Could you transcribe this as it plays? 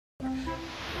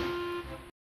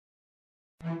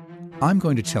I'm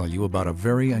going to tell you about a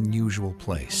very unusual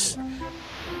place.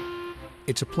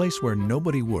 It's a place where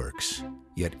nobody works,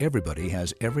 yet everybody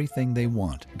has everything they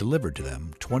want delivered to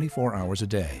them 24 hours a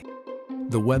day.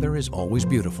 The weather is always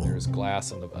beautiful. There's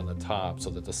glass on the top so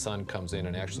that the sun comes in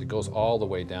and actually goes all the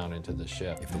way down into the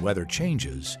ship. If the weather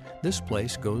changes, this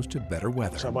place goes to better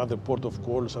weather. Some other port of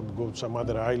call, some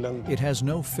other island. It has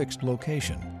no fixed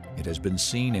location. It has been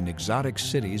seen in exotic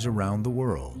cities around the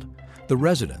world. The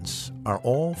residents are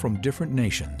all from different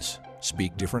nations,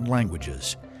 speak different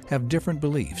languages, have different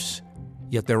beliefs,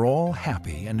 yet they're all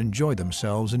happy and enjoy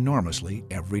themselves enormously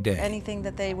every day. Anything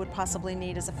that they would possibly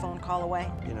need is a phone call away.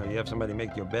 You know, you have somebody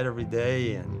make your bed every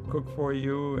day and cook for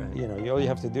you. And, you know, all you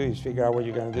have to do is figure out what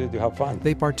you're going to do to have fun.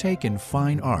 They partake in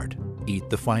fine art, eat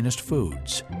the finest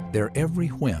foods. Their every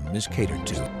whim is catered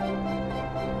to.